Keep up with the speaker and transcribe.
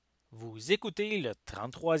Vous écoutez le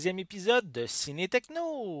 33e épisode de Ciné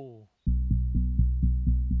Techno.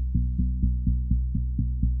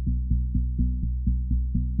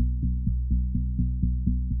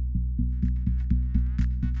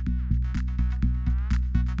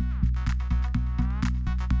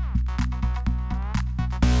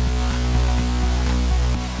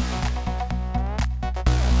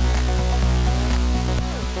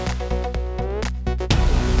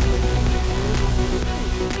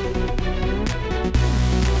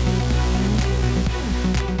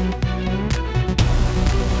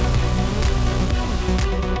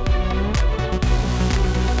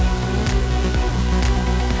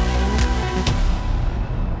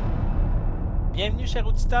 Bienvenue, chers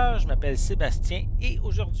auditeurs, je m'appelle Sébastien et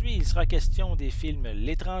aujourd'hui il sera question des films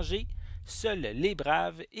L'étranger, Seuls les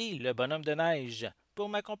Braves et Le Bonhomme de Neige. Pour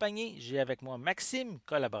m'accompagner, j'ai avec moi Maxime,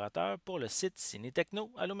 collaborateur pour le site Ciné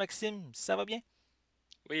Techno. Allô Maxime, ça va bien?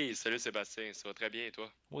 Oui, salut Sébastien, ça va très bien et toi?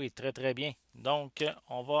 Oui, très très bien. Donc,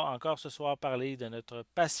 on va encore ce soir parler de notre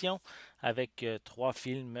passion avec trois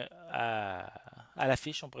films à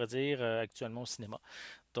l'affiche, on pourrait dire, actuellement au cinéma.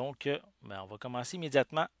 Donc, on va commencer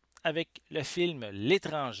immédiatement avec le film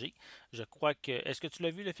L'étranger. Je crois que... Est-ce que tu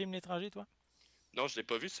l'as vu, le film L'étranger, toi? Non, je l'ai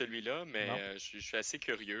pas vu celui-là, mais Non? je suis assez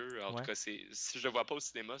curieux. En tout Ouais. cas, si je le vois pas au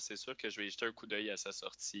cinéma, c'est sûr que je vais y jeter un coup d'œil à sa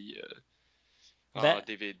sortie en Ben,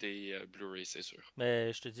 DVD, Blu-ray, c'est sûr.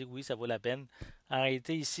 je te dis que oui, ça vaut la peine. En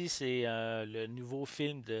réalité, ici, c'est le nouveau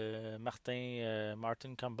film de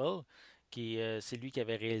Martin Campbell, c'est lui qui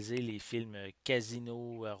avait réalisé les films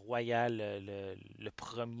Casino Royale, le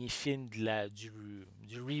premier film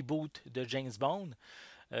du reboot de James Bond.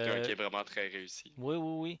 Qui Euh, est vraiment très réussi. oui,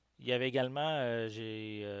 oui, oui. Il y avait également,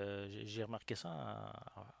 j'ai remarqué ça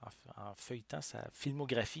en feuilletant sa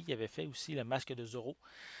filmographie. Il avait fait aussi Le Masque de Zorro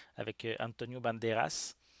avec Antonio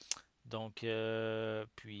Banderas. Donc,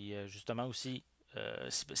 puis justement aussi,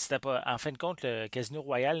 c'était pas, en fin de compte, le Casino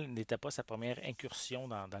Royale n'était pas sa première incursion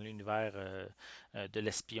dans l'univers de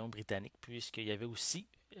l'espion britannique, puisqu'il avait aussi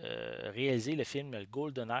réalisé le film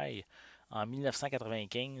GoldenEye en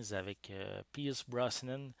 1995 avec Pierce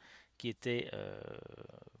Brosnan, qui était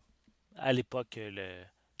à l'époque le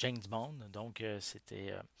James Bond. Donc, il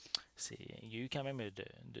y a eu quand même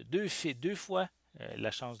deux fois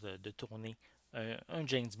la chance de tourner un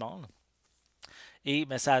James Bond. Et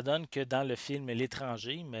ben, ça donne que dans le film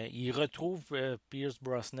L'étranger, mais il retrouve Pierce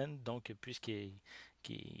Brosnan, donc qui est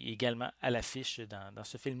également à l'affiche dans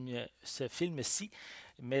ce film-ci.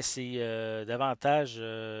 Mais c'est davantage,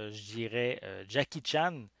 je dirais, Jackie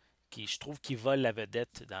Chan qui, je trouve, qui vole la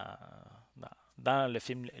vedette dans, dans le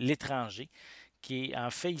film L'étranger. Qui est,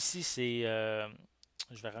 en fait, ici,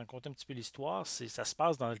 je vais raconter un petit peu l'histoire. Ça se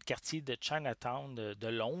passe dans le quartier de Chinatown de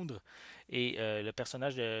Londres. Et le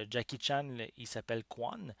personnage de Jackie Chan, il s'appelle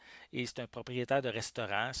Kwan. Et c'est un propriétaire de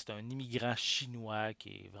restaurant. C'est un immigrant chinois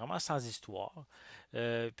qui est vraiment sans histoire.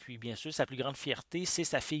 Puis, bien sûr, sa plus grande fierté, c'est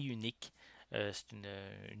sa fille unique. C'est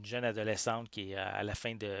une jeune adolescente qui est à la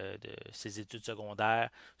fin de ses études secondaires.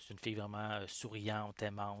 C'est une fille vraiment souriante,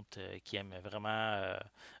 aimante, qui aime vraiment,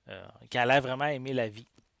 qui a l'air vraiment aimer la vie.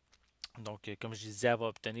 Donc, comme je disais, elle va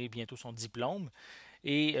obtenir bientôt son diplôme.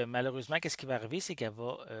 Et malheureusement, qu'est-ce qui va arriver? C'est qu'elle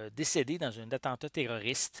va décéder dans un attentat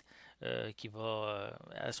terroriste elle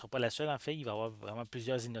ne sera pas la seule, en fait. Il va y avoir vraiment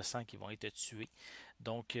plusieurs innocents qui vont être tués.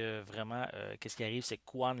 Donc, vraiment, qu'est-ce qui arrive? C'est que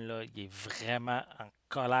Kwan, là, il est vraiment en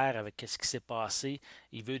colère avec ce qui s'est passé.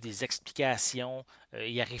 Il veut des explications.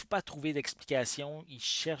 Il n'arrive pas à trouver d'explications. Il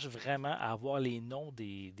cherche vraiment à avoir les noms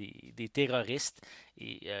des terroristes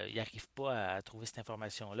et il n'arrive pas à trouver cette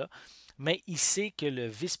information-là. Mais il sait que le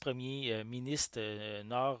vice-premier ministre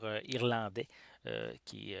nord-irlandais,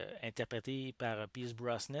 qui est interprété par Pierce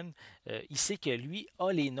Brosnan, il sait que lui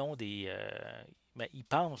a les noms ben, il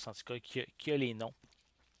pense en tout cas qu'il a les noms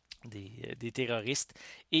des terroristes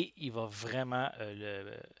et il va vraiment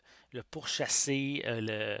le pourchasser,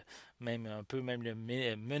 même un peu même le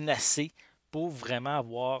menacer pour vraiment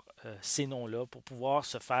avoir ces noms-là, pour pouvoir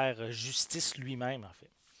se faire justice lui-même en fait.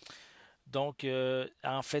 Donc,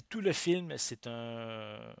 en fait, tout le film,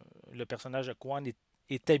 le personnage de Kwan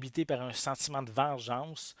est habité par un sentiment de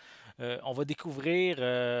vengeance. On va découvrir,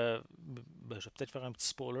 ben, je vais peut-être faire un petit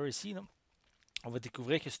spoiler ici, là. On va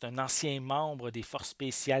découvrir que c'est un ancien membre des forces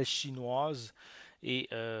spéciales chinoises. Et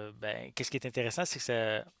ben, qu'est-ce qui est intéressant, c'est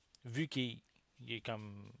que vu qu'il il est,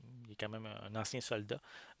 comme, il est quand même un ancien soldat,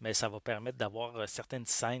 mais ça va permettre d'avoir certaines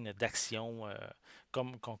scènes d'action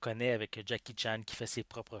comme qu'on connaît avec Jackie Chan qui fait ses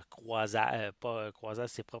propres croisades, pas croisades,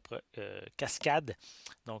 ses propres cascades.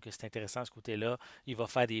 Donc c'est intéressant ce côté-là. Il va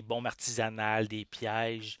faire des bombes artisanales, des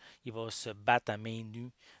pièges, il va se battre à main nue.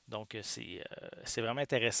 Donc c'est vraiment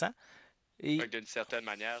intéressant. Fait Et que d'une certaine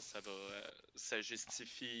manière, ça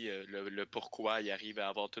justifie le pourquoi il arrive à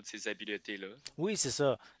avoir toutes ces habiletés-là. oui, c'est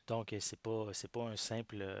ça. Donc, c'est pas un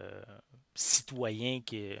simple citoyen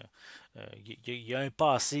qui. Il y a un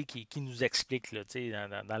passé qui nous explique, là, tu sais,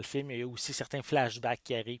 dans le film. Il y a aussi certains flashbacks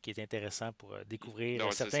qui arrivent qui est intéressant pour découvrir Non,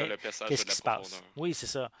 c'est ça, certains. le personnage a Qu'est-ce de qui la se passe. profondeur. Oui, c'est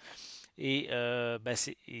ça. Et ben,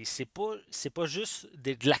 c'est pas juste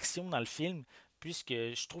de l'action dans le film, puisque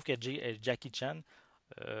je trouve que Jackie Chan,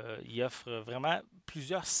 il offre vraiment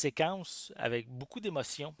plusieurs séquences avec beaucoup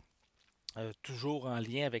d'émotions toujours en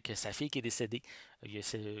lien avec sa fille qui est décédée. Il y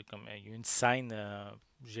a une scène,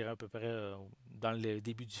 je dirais à peu près dans le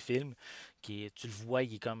début du film, tu le vois,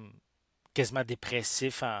 il est comme quasiment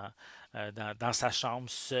dépressif dans sa chambre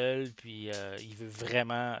seul, puis il veut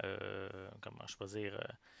vraiment, comment je peux dire,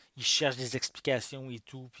 il cherche des explications et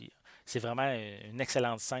tout, puis c'est vraiment une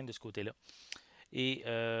excellente scène de ce côté-là. Et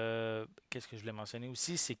qu'est-ce que je voulais mentionner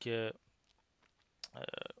aussi, c'est que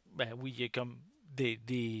ben oui, il y a comme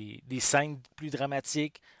des scènes plus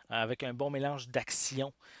dramatiques avec un bon mélange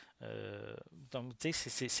d'action. Donc, tu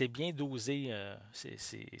sais, c'est bien dosé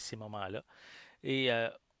ces moments-là. Et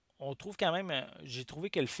on trouve quand même, j'ai trouvé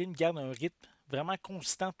que le film garde un rythme vraiment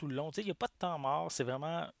constant tout le long. Tu sais, il n'y a pas de temps mort, c'est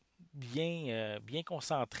vraiment bien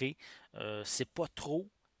concentré. C'est pas trop,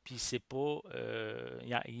 puis c'est pas,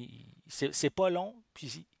 c'est pas long,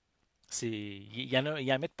 puis il y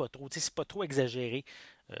en met pas trop. Tu sais, c'est pas trop exagéré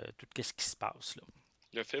tout ce qui se passe là.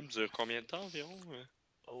 Le film dure combien de temps environ?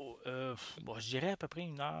 Oh, bon, je dirais à peu près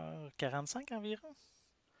 1h45 environ.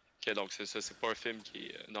 Ok, donc c'est ça, c'est pas un film qui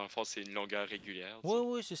est. Dans le fond, c'est une longueur régulière, Oui,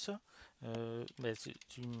 disons. oui, c'est ça. Ben, ce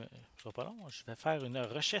sera pas long. Je vais faire une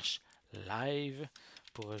recherche live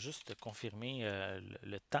pour juste confirmer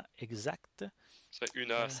le temps exact. C'est Euh,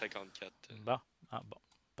 1h54. bon, bon,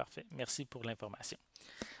 parfait. Merci pour l'information.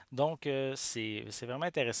 Donc, c'est vraiment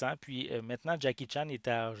intéressant. Puis maintenant, Jackie Chan est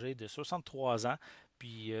âgé de 63 ans.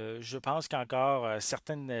 Puis je pense qu'encore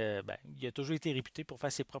certaines. Ben, il a toujours été réputé pour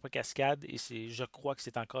faire ses propres cascades et je crois que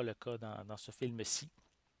c'est encore le cas dans ce film-ci.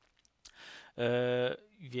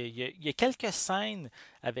 Il y a quelques scènes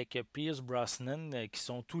avec Pierce Brosnan qui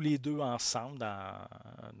sont tous les deux ensemble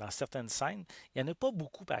dans certaines scènes. Il n'y en a pas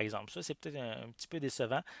beaucoup, par exemple. Ça, c'est peut-être un petit peu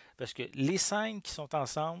décevant parce que les scènes qui sont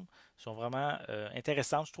ensemble sont vraiment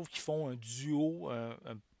intéressantes. Je trouve qu'ils font un duo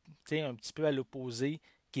tu sais, un petit peu à l'opposé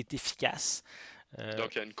qui est efficace. Euh,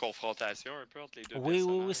 Donc il y a une confrontation un peu entre les deux oui,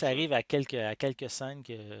 oui, oui, ça personnages. arrive à quelques scènes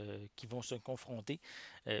qui vont se confronter.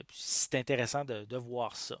 Puis c'est intéressant de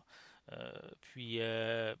voir ça. Puis,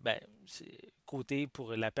 ben, côté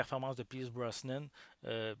pour la performance de Pierce Brosnan,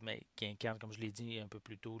 mais qui incarne, comme je l'ai dit un peu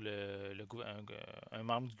plus tôt, un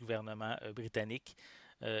membre du gouvernement britannique,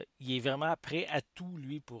 il est vraiment prêt à tout,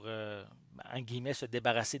 lui, pour, en guillemets, se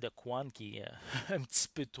débarrasser de Kwan, qui est un petit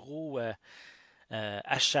peu trop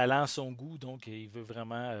achalant à son goût, donc il veut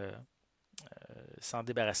vraiment s'en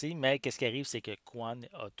débarrasser. Mais qu'est-ce qui arrive, c'est que Kwan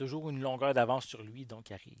a toujours une longueur d'avance sur lui, donc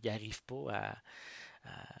il n'arrive pas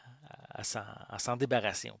à s'en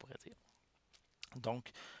débarrasser, on pourrait dire.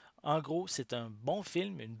 Donc, en gros, c'est un bon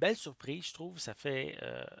film, une belle surprise, je trouve.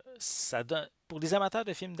 Ça donne, pour les amateurs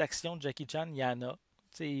de films d'action de Jackie Chan, il y en a.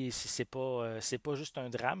 C'est pas juste un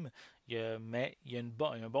drame, mais il y a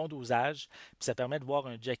un bon dosage. Puis ça permet de voir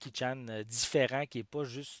un Jackie Chan différent qui n'est pas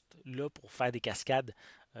juste là pour faire des cascades.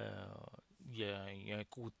 Euh, il y a un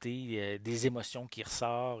côté, des émotions qui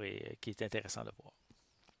ressort et qui est intéressant de voir.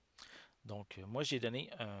 Donc, moi, j'ai donné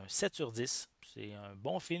un 7 sur 10. C'est un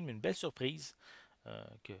bon film, une belle surprise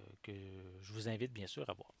que je vous invite bien sûr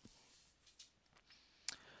à voir.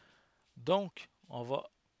 Donc, on va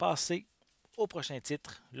passer au prochain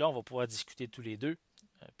titre. Là, on va pouvoir discuter tous les deux,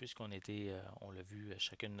 on l'a vu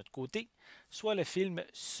chacun de notre côté, soit le film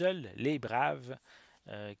Seuls les Braves,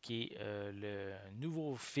 qui est le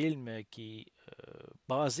nouveau film qui est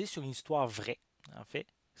basé sur une histoire vraie, en fait.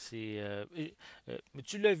 Mais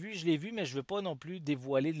tu l'as vu, je l'ai vu, mais je ne veux pas non plus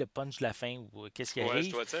dévoiler le punch de la fin ou qu'est-ce qui Ouais, je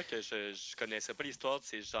arrive. dois dire que je connaissais pas l'histoire de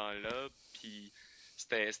ces gens-là, puis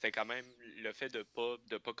c'était quand même le fait de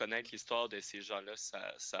pas connaître l'histoire de ces gens-là,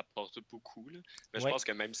 ça apporte beaucoup, là. Mais je Oui, pense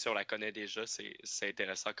que même si on la connaît déjà, c'est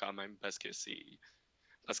intéressant quand même parce que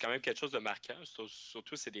quand même quelque chose de marquant.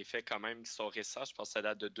 Surtout, c'est des faits quand même qui sont récents. Je pense que ça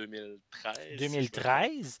date de 2013, si je me trompe.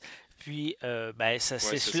 2013. Puis, ben, Ouais, c'est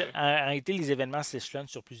ça. en réalité, les événements s'échelonnent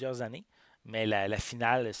sur plusieurs années. mais la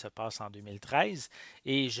finale se passe en 2013.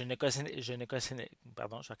 Et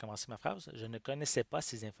pardon, je vais recommencer ma phrase, je ne connaissais pas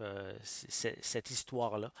cette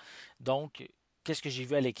histoire-là. Donc, qu'est-ce que j'ai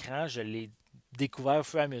vu à l'écran? Je l'ai découvert au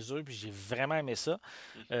fur et à mesure, puis j'ai vraiment aimé ça.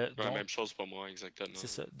 Mhm. Ouais, Donc, même chose pour moi, exactement. c'est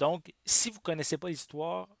ça. Donc, si vous ne connaissez pas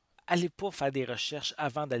l'histoire, allez pas faire des recherches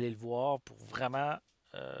avant d'aller le voir pour vraiment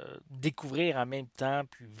découvrir en même temps,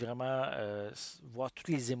 puis vraiment voir toutes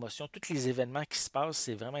les émotions, tous les événements qui se passent.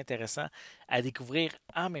 C'est vraiment intéressant à découvrir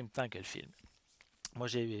en même temps que le film. Moi,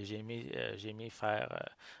 j'ai aimé faire,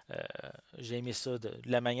 j'ai aimé ça de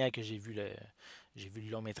la manière que j'ai vu le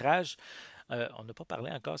long métrage. On n'a pas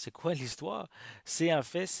parlé encore, c'est quoi l'histoire? C'est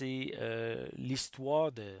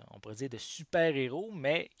l'histoire de, on pourrait dire, de super-héros,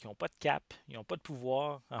 mais qui n'ont pas de cap, ils n'ont pas de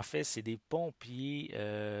pouvoir. En fait, c'est des pompiers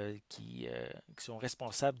qui sont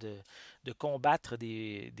responsables de combattre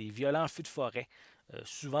des violents feux de forêt,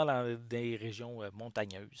 souvent dans des régions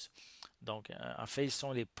montagneuses. Donc, en fait, ils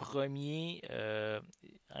sont les premiers,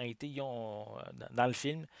 en été, dans le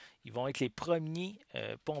film, ils vont être les premiers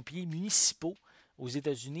pompiers municipaux aux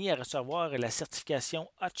États-Unis à recevoir la certification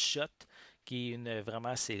Hot Shot, qui est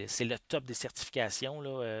vraiment, c'est le top des certifications,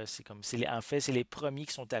 là. C'est comme, en fait, c'est les premiers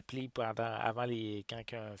qui sont appelés avant quand il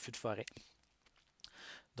y a un feu de forêt.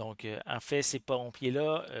 Donc, en fait, ces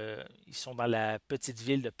pompiers-là, ils sont dans la petite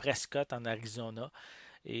ville de Prescott, en Arizona.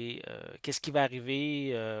 Et qu'est-ce qui va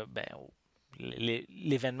arriver?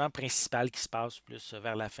 L'événement principal qui se passe plus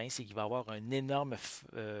vers la fin, c'est qu'il va y avoir un énorme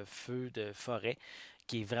feu de forêt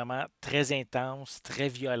qui est vraiment très intense, très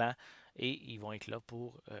violent, et ils vont être là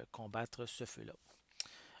pour combattre ce feu-là.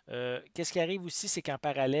 Qu'est-ce qui arrive aussi, c'est qu'en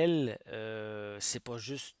parallèle, c'est pas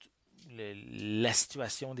juste la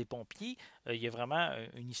situation des pompiers. Il y a vraiment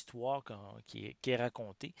une histoire qui est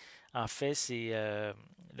racontée. En fait, c'est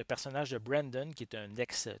le personnage de Brandon, qui est un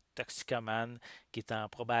ex-toxicomane, qui est en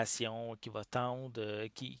probation, qui va tendre,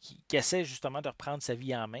 qui essaie justement de reprendre sa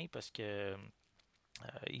vie en main parce que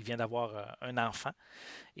il vient d'avoir un enfant.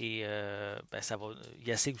 Et il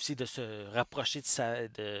essaie aussi de se rapprocher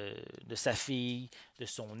de sa fille, de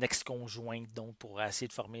son ex-conjointe, donc pour essayer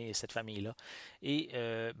de former cette famille-là. Et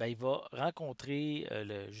il va rencontrer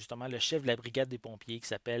justement le chef de la brigade des pompiers qui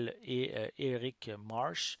s'appelle Eric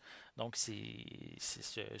Marsh. Donc c'est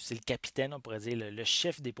le capitaine, on pourrait dire, le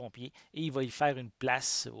chef des pompiers. Et il va y faire une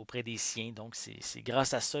place auprès des siens. Donc c'est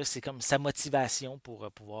grâce à ça, c'est comme sa motivation pour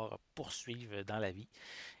pouvoir poursuivre dans la vie.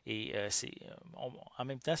 Et en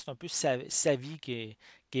même temps, c'est un peu sa vie qui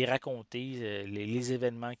est racontée, les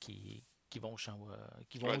événements qui vont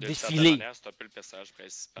Ouais, d'une certaine défiler. manière, c'est un peu le personnage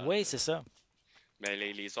principal. Oui, c'est ça. Mais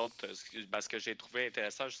les autres, ce que j'ai trouvé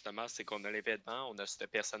intéressant justement, c'est qu'on a l'événement, on a ce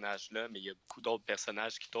personnage-là, mais il y a beaucoup d'autres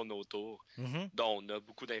personnages qui tournent autour, Mhm. dont on a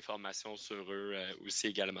beaucoup d'informations sur eux aussi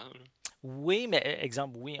également, là. Oui, mais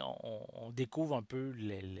exemple, oui, on découvre un peu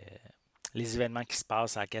les événements qui se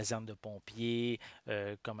passent à la caserne de pompiers,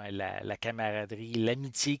 comme la camaraderie,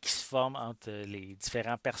 l'amitié qui se forme entre les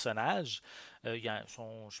différents personnages.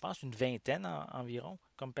 Je pense, une vingtaine environ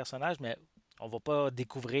comme personnages, mais on ne va pas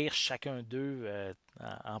découvrir chacun d'eux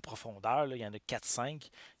en profondeur, là. Il y en a quatre cinq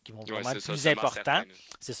qui vont Ouais, vraiment c'est être ça, plus seulement importants. certains, là.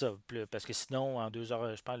 C'est ça, parce que sinon, en 2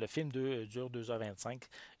 heures, je pense, le film dure 2h25.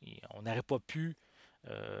 On n'aurait pas pu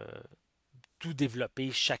euh, tout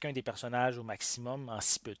développer chacun des personnages au maximum en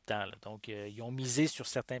si peu de temps, là. Donc, ils ont misé sur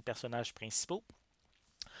certains personnages principaux,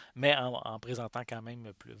 mais en présentant quand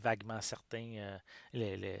même plus vaguement certains,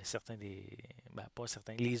 certains pas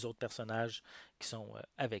certains, les autres personnages qui sont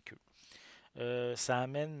avec eux. Ça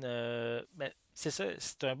amène, c'est ça,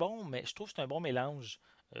 c'est un bon, mais je trouve que c'est un bon mélange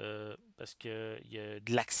parce qu'il y a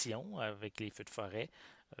de l'action avec les feux de forêt,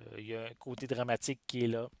 il y a un côté dramatique qui est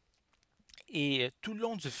là, et tout le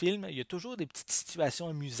long du film, il y a toujours des petites situations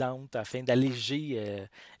amusantes afin d'alléger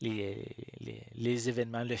les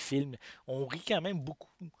événements, le film. On rit quand même beaucoup,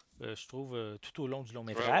 je trouve, tout au long du long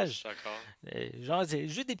Ouais, ouais, je métrage. suis d'accord. Genre, c'est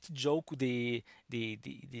juste des petites jokes ou des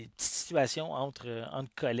petites situations entre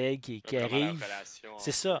collègues qui Comment leur arrivent. relation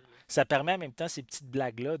C'est entre ça. eux, là. Ça permet en même temps, ces petites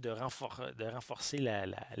blagues-là, de renforcer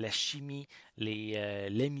la chimie,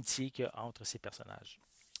 l'amitié qu'il y a entre ces personnages.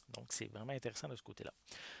 Donc, c'est vraiment intéressant de ce côté-là.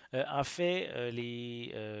 En fait,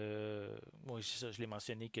 oui, c'est ça, je l'ai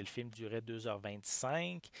mentionné que le film durait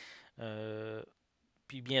 2h25. Euh,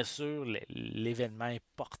 Puis bien sûr, l'événement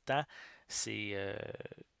important, c'est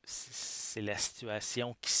c'est la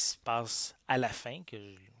situation qui se passe à la fin, que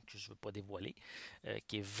je ne veux pas dévoiler,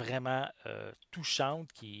 qui est vraiment touchante,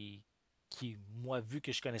 moi, vu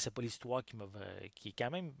que je connaissais pas l'histoire, qui est quand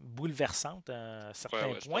même bouleversante à un Ouais, certain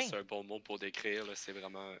ouais, je pense que point. c'est un bon mot pour décrire, là. C'est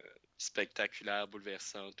vraiment spectaculaire,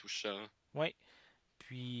 bouleversant, touchant. Oui.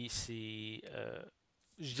 Puis c'est.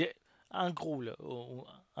 Je dirais- En gros, là,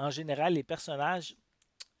 en général, les personnages,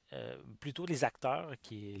 plutôt les acteurs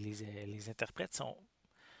qui les interprètent,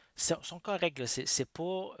 sont corrects. Là. C'est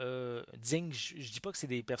pas digne. Je dis pas que c'est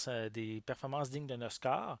des performances dignes d'un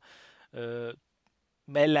Oscar, euh,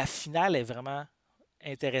 mais la finale est vraiment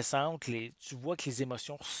intéressante. Tu vois que les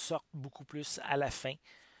émotions sortent beaucoup plus à la fin.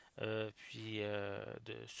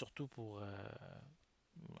 Surtout pour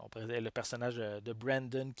on pourrait dire le personnage de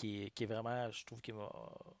Brandon qui est vraiment, je trouve,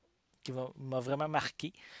 m'a vraiment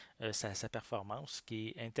marqué sa performance, qui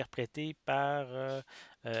est interprété par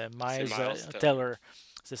C'est Miles Miles Teller. Teller.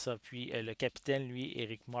 C'est ça. Puis le capitaine, lui,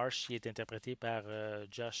 Eric Marsh, qui est interprété par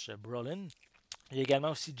Josh Brolin. Il y a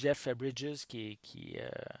également aussi Jeff Bridges qui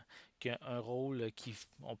a un rôle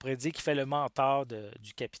on pourrait dire, qui fait le mentor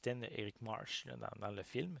du capitaine Eric Marsh là, dans le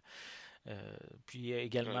film. Puis il y a Ouais,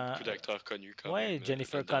 également beaucoup d'acteurs connus quand ouais, même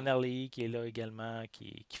Jennifer là-dedans. Connelly qui est là également,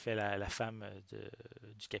 qui fait la femme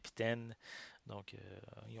du capitaine. Donc,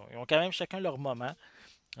 ils ont quand même chacun leur moment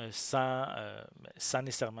sans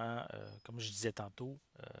nécessairement, comme je disais tantôt,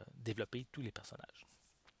 développer tous les personnages.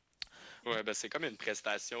 Ouais, ben c'est comme une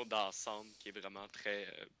prestation d'ensemble qui est vraiment très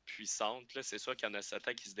puissante. Là. C'est sûr qu'il y en a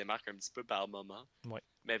certains qui se démarquent un petit peu par moment. Ouais.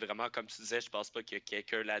 Mais vraiment, comme tu disais, je pense pas qu'il y a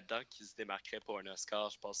quelqu'un là-dedans qui se démarquerait pour un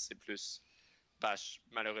Oscar. Je pense que c'est plus. Ben,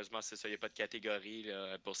 malheureusement, c'est ça, il n'y a pas de catégorie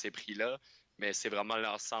là, pour ces prix-là. Mais c'est vraiment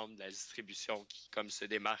l'ensemble de la distribution qui comme se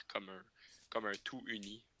démarque comme un tout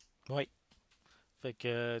uni. Oui. Fait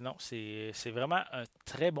que non, c'est vraiment un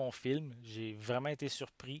très bon film. J'ai vraiment été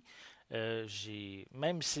surpris.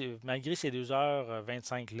 Même si, malgré ces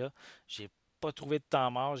 2h25 là, j'ai pas trouvé de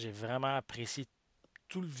temps mort. J'ai vraiment apprécié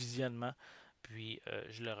tout le visionnement. Puis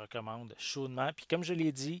je le recommande chaudement. Puis comme je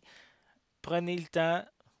l'ai dit, prenez le temps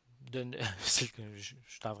de ne... je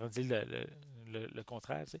suis en train de dire le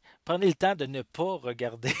contraire. Tu sais. Prenez le temps de ne pas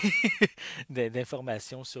regarder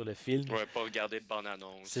d'informations sur le film. Ouais, pas regarder de C'est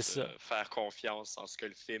bande-annonce, ça. faire confiance en ce que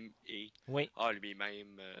le film est Oui. à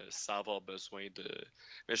lui-même, sans avoir besoin de.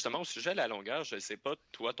 Mais justement, au sujet de la longueur, je sais pas,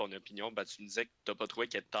 toi, ton opinion, ben, tu me disais que t'as pas trouvé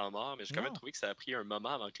qu'il y ait de temps mort, mais j'ai quand même Non. trouvé que ça a pris un moment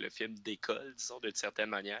avant que le film décolle, disons, d'une certaine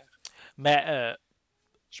manière. Mais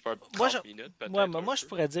Je sais pas, moi, je, 30 minutes peut-être un moi, je peu.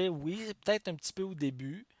 pourrais dire oui, peut-être un petit peu au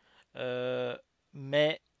début.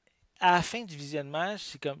 Mais à la fin du visionnage,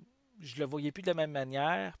 c'est comme. Je le voyais plus de la même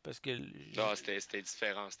manière parce que Non, c'était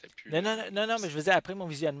différent, c'était plus. non, non, non, non, non, mais je veux dire, après mon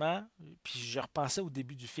visionnement, puis je repensais au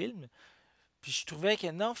début du film, puis je trouvais que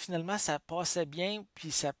non, finalement, ça passait bien, puis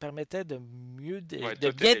ça permettait de mieux, Ouais, de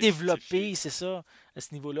tout bien était justifié. développer, c'est ça, à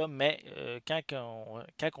ce niveau-là. Mais quand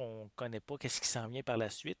on connaît pas qu'est-ce qui s'en vient par la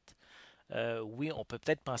suite, oui, on peut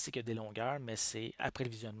peut-être penser qu'il y a des longueurs, mais c'est après le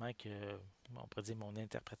visionnement que, on pourrait dire mon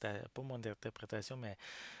interprétation, pas mon interprétation, mais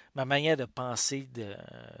ma manière de penser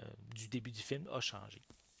du début du film a changé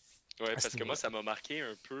Ouais, à ce parce que moi, niveau-là. ça m'a marqué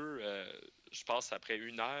un peu. Je pense après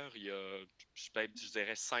 1 heure, il y a, je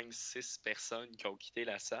dirais, 5, 6 personnes qui ont quitté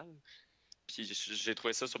la salle. Puis j'ai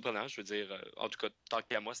trouvé ça surprenant. Je veux dire, en tout cas, tant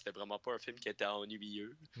qu'à moi, c'était vraiment pas un film qui était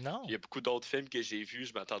ennuyeux. Puis il Non. y a beaucoup d'autres films que j'ai vus,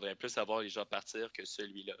 je m'attendrais plus à voir les gens partir que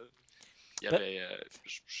celui-là. Il y Pe- avait.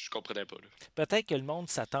 Je comprenais pas, là. Peut-être que le monde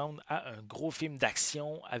s'attend à un gros film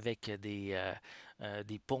d'action avec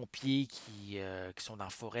des pompiers qui sont dans la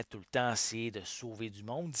forêt tout le temps, à essayer de sauver du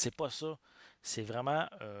monde. C'est pas ça. C'est vraiment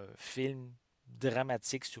un film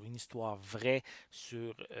dramatique sur une histoire vraie,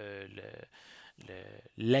 sur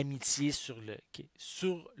l'amitié, sur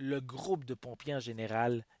le groupe de pompiers en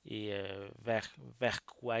général et vers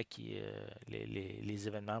quoi les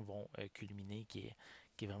événements vont culminer, qui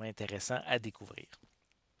est vraiment intéressant à découvrir.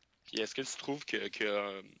 Puis est-ce que tu trouves je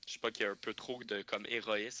sais pas, qu'il y a un peu trop de comme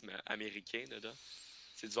héroïsme américain dedans?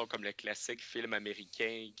 C'est disons comme le classique film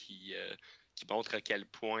américain qui montre à quel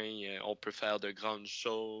point on peut faire de grandes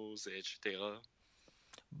choses, etc.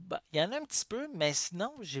 Bah, il y en a un petit peu, mais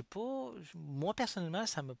sinon, j'ai pas. Moi, personnellement,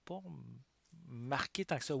 ça m'a pas marqué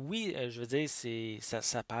tant que ça. Oui, je veux dire,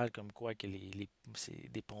 ça parle comme quoi que c'est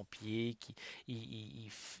des pompiers qui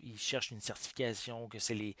ils cherchent une certification, que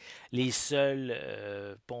c'est les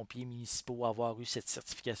seuls pompiers municipaux à avoir eu cette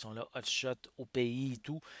certification-là, hotshot au pays et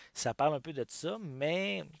tout. Ça parle un peu de ça,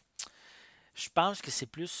 mais je pense que c'est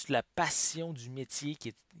plus la passion du métier qui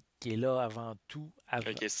est là avant tout.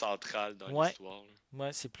 Qui est central dans Ouais, l'histoire.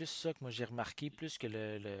 ouais, c'est plus ça que moi j'ai remarqué, plus que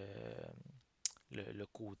le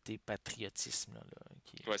côté patriotisme.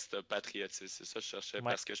 Ouais, c'est un patriotisme, c'est ça que je cherchais,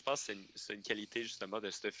 Ouais. parce que je pense que c'est une qualité justement de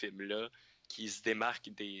ce film-là qui se démarque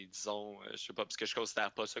des, disons, je sais pas, parce que je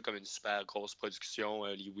considère pas ça comme une super grosse production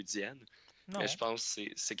hollywoodienne, mais je Non. pense que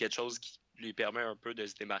c'est quelque chose qui lui permet un peu de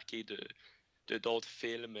se démarquer de d'autres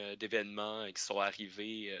films, d'événements qui sont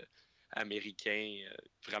arrivés américains,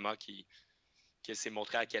 vraiment que c'est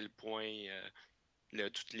montré à quel point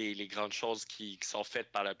toutes les grandes choses qui sont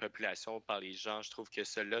faites par la population, par les gens, je trouve que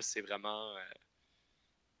cela, c'est vraiment,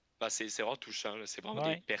 c'est vraiment touchant, là. C'est vraiment des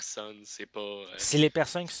Ouais. personnes, c'est pas C'est les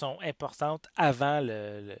personnes qui sont importantes avant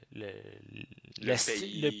le le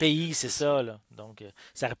pays, pays, c'est c'est ça. ça, là. Donc,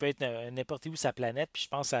 ça aurait pu être n'importe où sa planète, puis je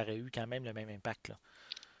pense que ça aurait eu quand même le même impact, là.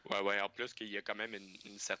 Ouais, ouais, en plus qu'il y a quand même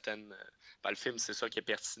une certaine. Le film, c'est ça qui est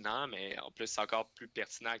pertinent, mais en plus, c'est encore plus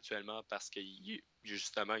pertinent actuellement parce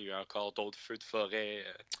justement, il y a encore d'autres feux de forêt,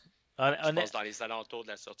 je pense, dans les alentours de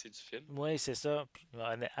la sortie du film. Oui, c'est ça. Puis,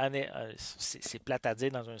 c'est plate à dire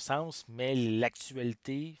dans un sens, mais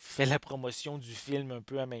l'actualité fait la promotion du film un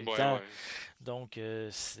peu en même Ouais, temps. ouais. Donc, de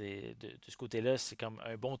ce côté-là, c'est comme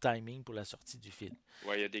un bon timing pour la sortie du film.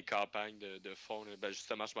 Ouais, il y a des campagnes de fond, là. Ben,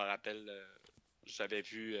 justement, je me rappelle, j'avais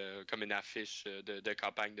vu comme une affiche de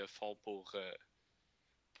campagne de fond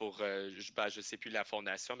je sais plus la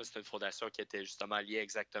fondation, mais c'était une fondation qui était justement liée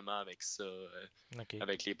exactement avec ça, OK.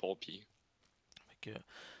 avec les pompiers. Fait que,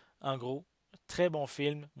 en gros, très bon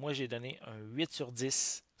film. Moi, j'ai donné un 8 sur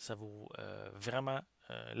 10. Ça vaut vraiment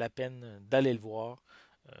la peine d'aller le voir.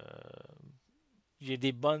 Euh, il y a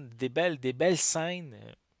des belles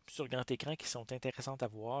scènes sur grand écran qui sont intéressantes à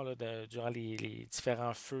voir là, durant les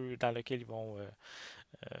différents feux dans lesquels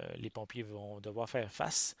les pompiers vont devoir faire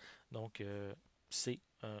face. Donc, c'est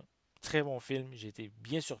un très bon film. J'ai été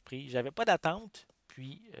bien surpris. J'avais pas d'attente,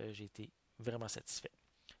 puis j'ai été vraiment satisfait.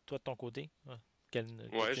 Toi, de ton côté, Ouais,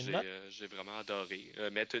 as-tu une note? j'ai vraiment adoré.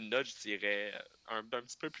 Mettre une note, je dirais un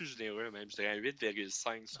petit peu plus généreux même. Je dirais un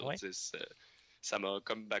 8,5 Ah sur ouais? 10. Ça m'a,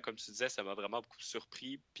 comme tu disais, ça m'a vraiment beaucoup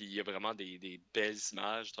surpris. Puis il y a vraiment des belles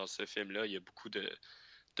images dans ce film-là. Il y a beaucoup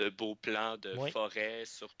de beaux plans de Oui. forêt,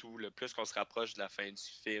 surtout le plus qu'on se rapproche de la fin du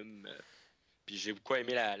film. Puis j'ai beaucoup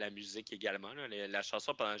aimé la musique également, là. La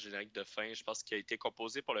chanson pendant le générique de fin, je pense qu'elle a été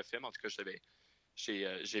composée pour le film. En tout cas,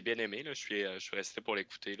 j'ai bien aimé. Là. Je suis resté pour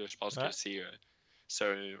l'écouter. Là. Je pense que Ouais. c'est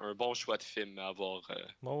un bon choix de film à voir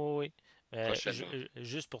Oui, oui, oui. prochainement.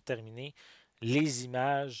 Juste pour terminer, les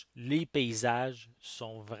images, les paysages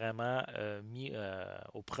sont vraiment mis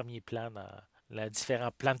au premier plan dans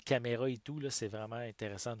différents plans de caméra et tout. Là, c'est vraiment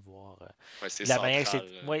intéressant de voir. Ouais, c'est De la manière que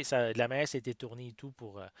central. de la manière que c'était tourné et tout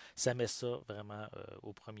pour ça met ça vraiment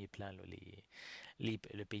au premier plan, là,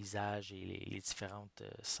 le paysage et les différentes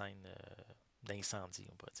scènes d'incendie,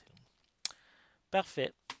 on peut dire.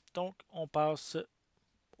 Parfait. Donc, on passe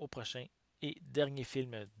au prochain et dernier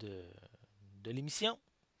film de l'émission,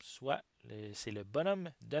 soit c'est le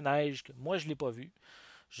Bonhomme de neige, que moi je ne l'ai pas vu.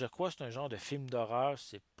 Je crois que c'est un genre de film d'horreur,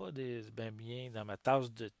 c'est pas ben bien dans ma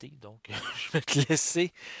tasse de thé, donc je vais te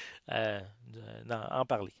laisser en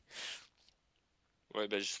parler. Ouais,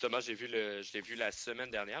 ben justement, je l'ai vu la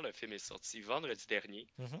semaine dernière. Le film est sorti vendredi dernier.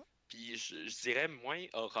 Mhm. Puis je dirais moins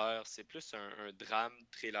horreur, c'est plus un drame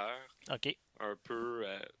thriller. OK. Un peu.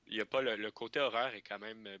 Il y a pas le côté horreur est quand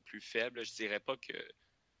même plus faible. Je dirais pas qu'il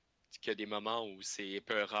y a des moments où c'est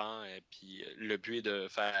épeurant, puis le but est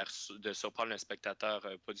de surprendre le spectateur,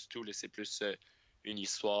 pas du tout. Là, c'est plus une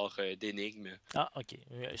histoire d'énigme. Ah, OK.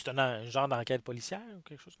 C'est un genre d'enquête policière ou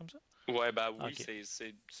quelque chose comme ça? Ouais, bah oui, OK.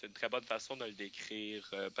 c'est une très bonne façon de le décrire,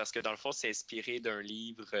 parce que dans le fond, c'est inspiré d'un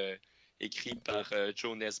livre écrit par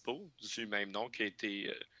Joe Nesbo, du même nom, qui a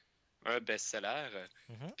été un best-seller.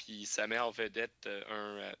 Mhm. Puis ça met en vedette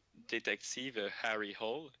un détective, Harry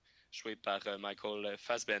Hole, joué par Michael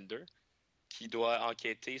Fassbender, qui doit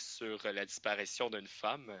enquêter sur la disparition d'une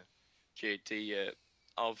femme qui a été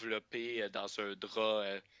enveloppée dans un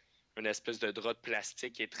drap, une espèce de drap de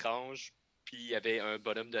plastique étrange. Puis il y avait un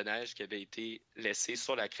bonhomme de neige qui avait été laissé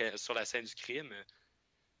sur la scène du crime.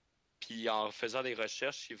 Puis en faisant des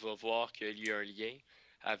recherches, il va voir qu'il y a un lien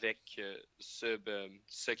avec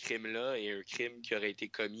ce crime-là et un crime qui aurait été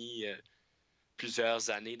commis plusieurs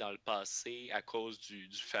années dans le passé à cause du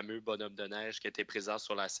fameux bonhomme de neige qui était présent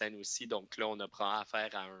sur la scène aussi. Donc là, on apprend affaire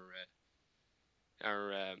à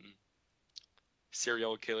un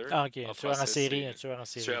serial killer. Ah, OK. Un En tueur en français, série, c'est un tueur en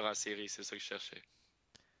série. tueur en série, c'est ça que je cherchais.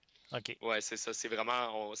 OK. Ouais, c'est ça. C'est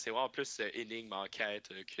vraiment plus énigme, enquête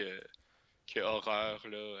que horreur.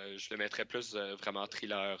 Là. Je le mettrais plus vraiment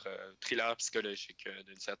thriller psychologique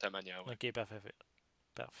d'une certaine manière. Ouais. OK, parfait.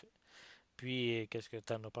 Parfait. Puis, qu'est-ce que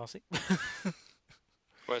tu en as pensé?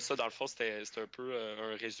 Ouais, ça, dans le fond, c'était un peu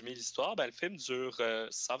un résumé de l'histoire. Ben, le film dure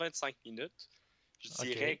 125 minutes. Je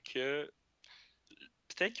dirais OK. que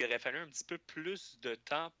peut-être qu'il aurait fallu un petit peu plus de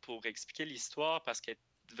temps pour expliquer l'histoire parce qu'elle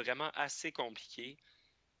est vraiment assez compliquée.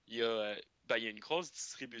 Il y a une grosse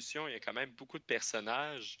distribution, il y a quand même beaucoup de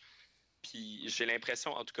personnages. Puis j'ai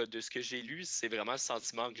l'impression, en tout cas de ce que j'ai lu, c'est vraiment le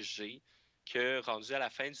sentiment que j'ai, que rendu à la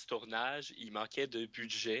fin du tournage, il manquait de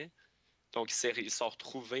budget. Donc, ils sont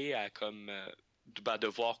retrouvés à comme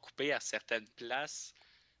devoir couper à certaines places.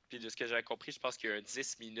 Puis de ce que j'avais compris, je pense qu'il y a un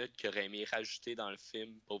 10 minutes qu'il aurait aimé rajouter dans le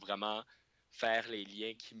film pour vraiment faire les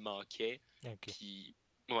liens qui manquaient. OK. Puis,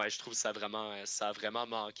 ouais, je trouve ça a vraiment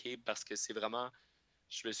manqué parce que c'est vraiment,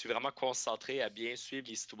 je me suis vraiment concentré à bien suivre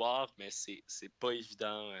l'histoire, mais c'est pas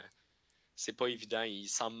évident. C'est pas évident. Il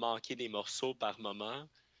semble manquer des morceaux par moment.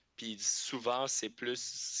 Puis souvent, c'est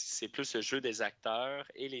plus le jeu des acteurs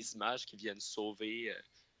et les images qui viennent sauver,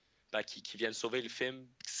 qui viennent sauver le film.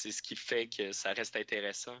 C'est ce qui fait que ça reste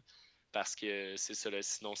intéressant. Parce que c'est ça, là,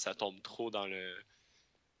 sinon ça tombe trop dans le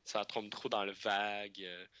vague.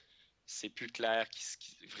 C'est plus clair.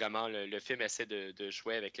 Vraiment, le film essaie de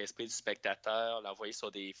jouer avec l'esprit du spectateur, l'envoyer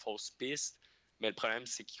sur des fausses pistes. Mais le problème,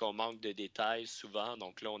 c'est qu'on manque de détails souvent.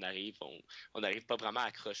 Donc là, on n'arrive pas vraiment à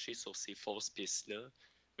accrocher sur ces fausses pistes-là.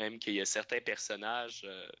 Même qu'il y a certains personnages,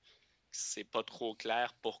 c'est pas trop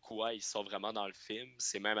clair pourquoi ils sont vraiment dans le film.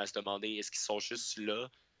 C'est même à se demander, est-ce qu'ils sont juste là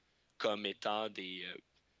comme étant des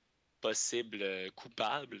possibles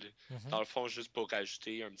coupables? Mhm. Dans le fond, juste pour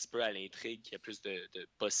rajouter un petit peu à l'intrigue qu'il y a plus de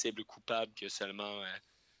possibles coupables que seulement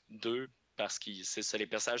deux. Parce que c'est ça, les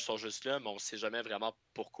personnages sont juste là, mais on sait jamais vraiment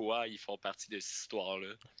pourquoi ils font partie de cette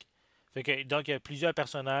histoire-là. Fait que, donc, il y a plusieurs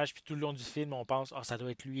personnages, puis tout le long du film, on pense, ah, ça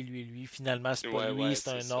doit être lui, lui, lui. Finalement, c'est pas Ouais, lui, ouais, c'est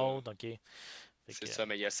c'est un ça. autre. OK. Fait C'est que, ça,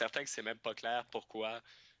 mais il y a certains que c'est même pas clair pourquoi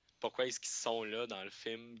est-ce qu'ils sont là dans le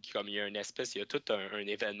film. Comme il y a une espèce, il y a tout un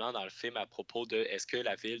événement dans le film à propos de est-ce que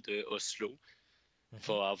la ville de Oslo mhm.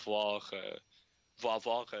 va avoir, euh, va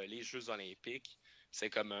avoir les Jeux olympiques. C'est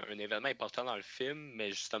comme un événement important dans le film,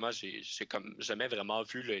 mais justement, j'ai comme jamais vraiment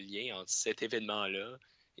vu le lien entre cet événement-là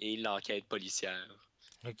et l'enquête policière.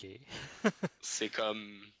 OK. C'est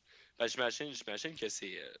comme. J'imagine que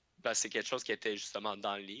c'est quelque chose qui était justement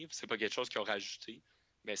dans le livre. C'est pas quelque chose qu'ils ont rajouté,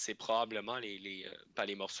 mais c'est probablement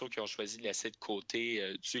les morceaux qu'ils ont choisi de laisser de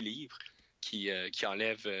côté du livre qui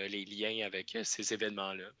enlèvent les liens avec ces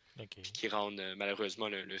événements-là, puis OK. qui rendent malheureusement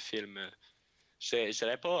le film. Je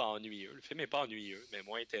dirais pas ennuyeux. Le film est pas ennuyeux, mais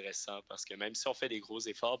moins intéressant parce que même si on fait des gros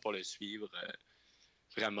efforts pour le suivre,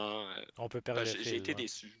 vraiment, On peut perdre le j'ai fil, été ouais.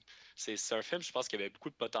 déçu. C'est un film, je pense, qui avait beaucoup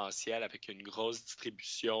de potentiel avec une grosse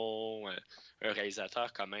distribution, un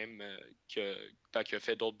réalisateur quand même qui a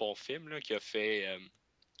fait d'autres bons films, là, qui a fait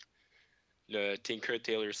le Tinker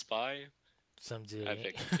Tailor Spy Ça me dit rien.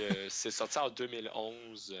 avec c'est sorti en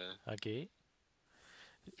 2011. OK.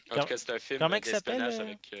 En tout Com- cas, c'est un film comment il s'appelle d'espionnage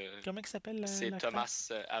avec comment il s'appelle c'est l'acteur? Thomas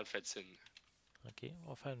Alfredson. OK, on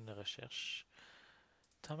va faire une recherche.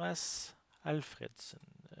 Thomas Alfredson.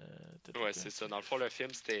 Ouais, c'est ça. Dans le fond, le film,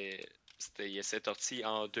 il s'est sorti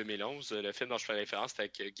en 2011. Le film dont je fais référence, c'était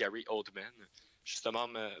avec Gary Oldman. Justement,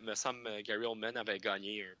 me semble Gary Oldman avait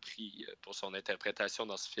gagné un prix pour son interprétation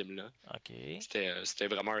dans ce film-là. OK. C'était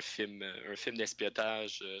vraiment un film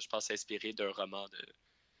d'espionnage, je pense inspiré d'un roman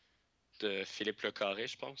de Philippe Le Carré,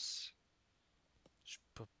 je pense. Je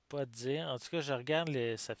peux pas te dire. En tout cas, je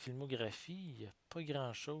regarde sa filmographie. Il n'y a pas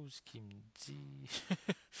grand-chose qui me dit.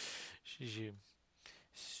 J'ai-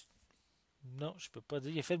 Non, je peux pas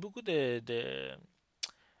dire. Il a fait beaucoup Ah, c'est de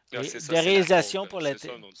ça, c'est La réalisations Taupe. pour la C'est ça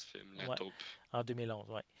télé. le nom du film, La Ouais, Taupe. en 2011,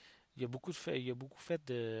 ouais. Il a beaucoup fait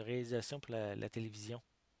de réalisations pour la télévision.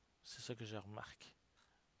 C'est ça que je remarque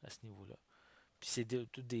à ce niveau-là. Puis c'est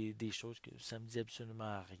toutes des choses que ça me dit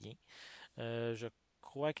absolument rien. Je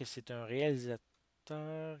crois que c'est un réalisateur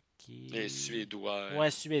Et qui suédois. est... Ouais,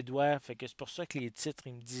 suédois. Fait que c'est pour ça que les titres,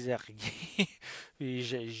 ils me disaient rien. Et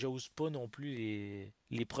j'ose pas non plus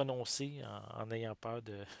les prononcer en ayant peur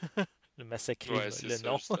de massacrer Ouais, c'est le ça,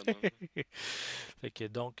 nom. justement. Fait que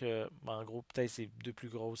donc, en gros, peut-être ces deux plus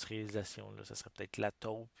grosses réalisations, là, ça serait peut-être La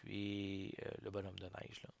Taupe et Le Bonhomme de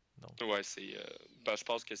neige, là. Donc, Ouais, je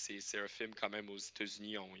pense que c'est un film quand même aux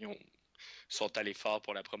États-Unis. Sont allés fort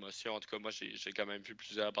pour la promotion. En tout cas, moi, j'ai quand même vu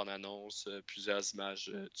plusieurs bandes annonces, plusieurs images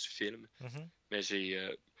du film. mhm. Mais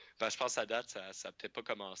je pense à date, ça a peut-être pas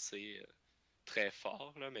commencé très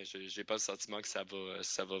fort, là, mais j'ai pas le sentiment que ça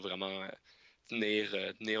va vraiment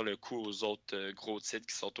tenir le coup aux autres gros titres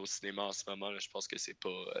qui sont au cinéma en ce moment. Là. Je pense que c'est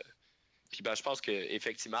pas. Puis je pense que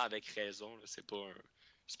effectivement, avec raison, là, c'est pas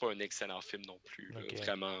un excellent film non plus. Là. OK.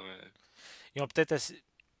 Vraiment. Ils ont peut-être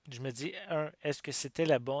Je me dis, est-ce que c'était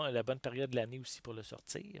la bonne période de l'année aussi pour le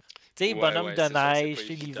sortir? Tu sais, Ouais, bonhomme ouais, de c'est sûr que c'est neige, pas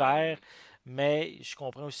c'est évident. l'hiver, mais je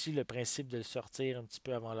comprends aussi le principe de le sortir un petit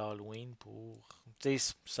peu avant l'Halloween pour, tu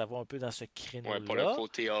sais, ça va un peu dans ce Ouais, pour le créneau-là.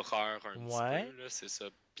 côté horreur un petit peu, Ouais. là, c'est ça.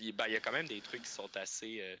 Puis il y a quand même des trucs qui sont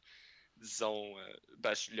assez, disons,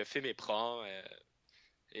 le film est prend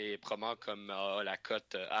et probablement comme la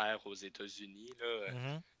cote R aux États-Unis, là,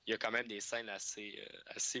 Mhm. il y a quand même des scènes assez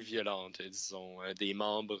violentes, disons, des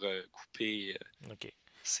membres coupés. OK.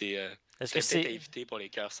 C'est Est-ce que c'était peut-être à c'est éviter pour les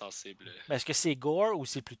cœurs sensibles. est-ce que c'est gore ou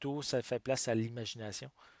c'est plutôt ça fait place à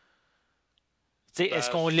l'imagination? Tu sais, Ben,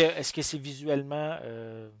 est-ce que c'est visuellement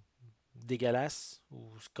dégueulasse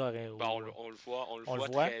ou score ben, ou on le on le voit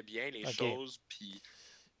voit? très bien les OK. choses, puis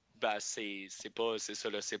ben, c'est ça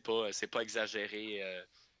là, c'est pas exagéré.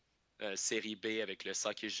 Série B avec le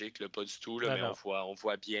sang qui gicle, là, pas du tout, là, Non, mais non. on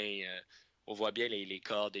voit bien les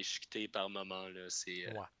corps déchiquetés par moment. Là,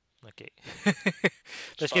 Ouais. OK. je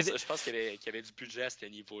Parce que pense, je pense qu'il y avait du budget à ce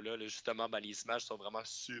niveau-là. Là. Justement, ben, les images sont vraiment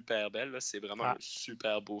super belles. Là. C'est vraiment un ah,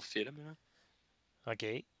 super beau film. Là. OK.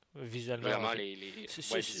 Visuellement, Vraiment, OK.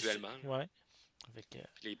 ouais, visuellement. Là. Ouais. Avec, Puis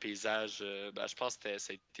les paysages, ben, je pense que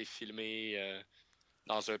ça a été filmé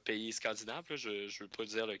dans un pays scandinave. Là. Je ne veux pas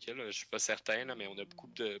dire lequel, là. Je suis pas certain, là, mais on a beaucoup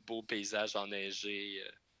de beaux paysages enneigés.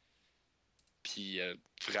 Puis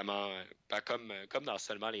vraiment, pas comme dans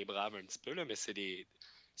Seulement les Braves un petit peu, là, mais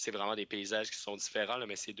c'est vraiment des paysages qui sont différents, là,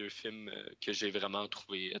 mais c'est deux films que j'ai vraiment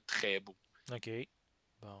trouvé très beaux. OK.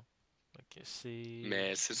 Bon. OK. C'est.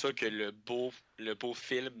 Mais c'est sûr que le beau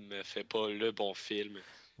film ne fait pas le bon film.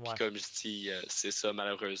 Puis Ouais. comme je dis, c'est ça,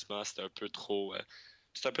 malheureusement, c'est un peu trop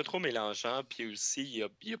mélangeant. Puis aussi,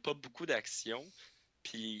 il y a pas beaucoup d'action.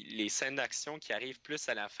 Puis les scènes d'action qui arrivent plus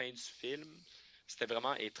à la fin du film, c'était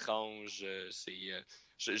vraiment étrange.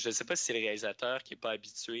 Je ne sais pas si c'est le réalisateur qui n'est pas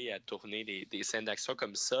habitué à tourner des scènes d'action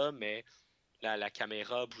comme ça, mais la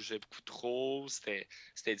caméra bougeait beaucoup trop. C'était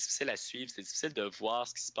difficile à suivre. C'était difficile de voir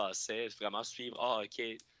ce qui se passait. Vraiment suivre, ah, OK,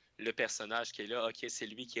 le personnage qui est là, OK, c'est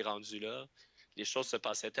lui qui est rendu là. Les choses se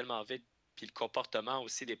passaient tellement vite. Puis le comportement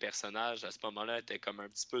aussi des personnages à ce moment-là était comme un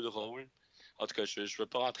petit peu drôle. En tout cas, je ne veux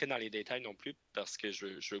pas rentrer dans les détails non plus parce que je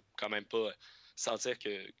veux quand même pas sentir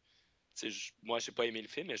que. Moi, j'ai pas aimé le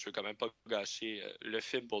film, mais je veux quand même pas gâcher le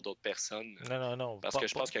film pour d'autres personnes. Non, non, non. Parce Pas, que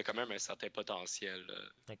je pas. pense qu'il y a quand même un certain potentiel.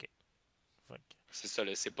 OK. Fait que C'est ça,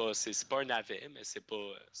 là, c'est pas un navet, mais c'est pas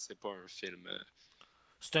un film.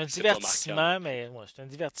 c'est un C'est pas marquant non divertissement, plus. mais ouais, c'est un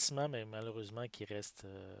divertissement, mais malheureusement qui reste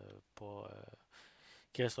pas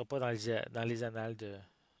qui restera pas dans les annales de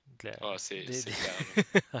la, Ah, des- c'est des-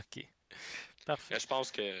 clair, là. OK. Parfait. Mais je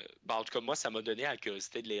pense que, ben, en tout cas, moi, ça m'a donné la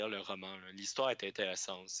curiosité de lire le roman. Là. L'histoire est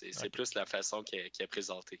intéressante. C'est OK. plus la façon qui est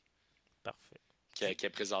présentée. Parfait. Qui a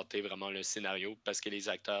présenté vraiment le scénario parce que les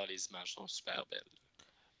acteurs, les images sont super belles.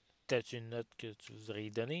 T'as-tu une note que tu voudrais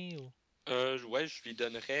y donner ou? Ouais, je lui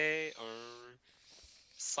donnerais un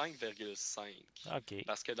 5,5 OK.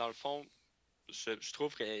 parce que dans le fond, je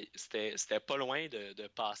trouve que c'était pas loin de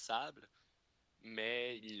passable,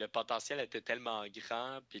 mais le potentiel était tellement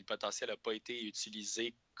grand, puis le potentiel n'a pas été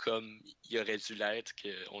utilisé comme il aurait dû l'être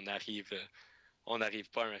on n'arrive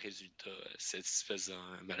pas à un résultat satisfaisant,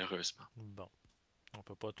 malheureusement. Bon. On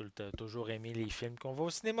peut pas toujours aimer les films qu'on voit au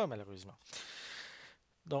cinéma, malheureusement.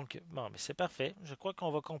 Donc, bon, mais c'est parfait. Je crois qu'on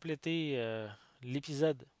va compléter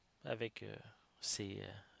l'épisode avec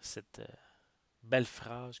cette belle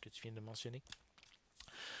phrase que tu viens de mentionner.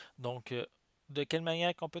 Donc, de quelle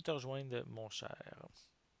manière qu'on peut te rejoindre, mon cher?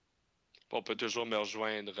 On peut toujours me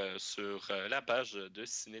rejoindre sur la page de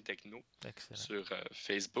Ciné Techno Excellent. sur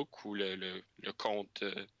Facebook ou le compte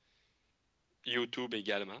YouTube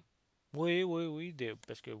également. Oui, oui, oui,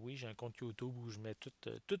 parce que oui, j'ai un compte YouTube où je mets toutes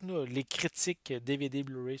les critiques DVD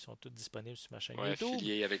Blu-ray sont toutes disponibles sur ma chaîne Ouais, YouTube.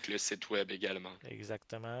 affilié avec le site web également.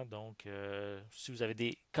 Exactement. Donc, si vous avez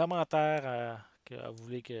des commentaires que vous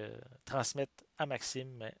voulez transmettre à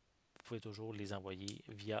Maxime, ben, vous pouvez toujours les envoyer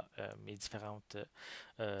via mes différentes,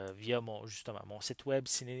 via justement mon site web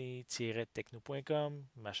ciné-techno.com,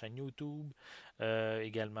 ma chaîne YouTube,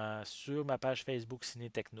 également sur ma page Facebook Ciné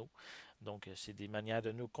Techno. Donc, c'est des manières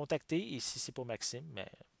de nous contacter. Et si c'est pour Maxime, ben,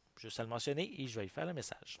 juste à le mentionner et je vais lui faire le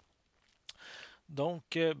message. Donc,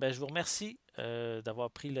 ben, je vous remercie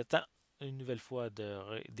d'avoir pris le temps une nouvelle fois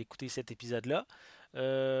d'écouter cet épisode-là.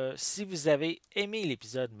 Si vous avez aimé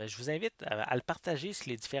l'épisode, ben, je vous invite à le partager sur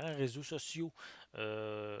les différents réseaux sociaux.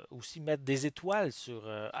 Aussi mettre des étoiles sur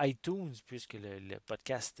iTunes, puisque le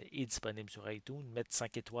podcast est disponible sur iTunes. Mettre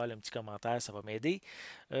 5 étoiles, un petit commentaire, ça va m'aider.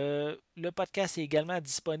 Le podcast est également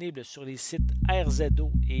disponible sur les sites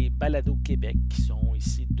RZO et Balado Québec, qui sont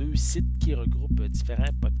ici deux sites qui regroupent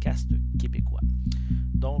différents podcasts québécois.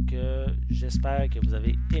 Donc, j'espère que vous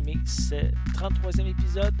avez aimé ce 33e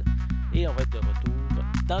épisode et on va être de retour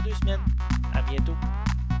dans 2 semaines. À bientôt.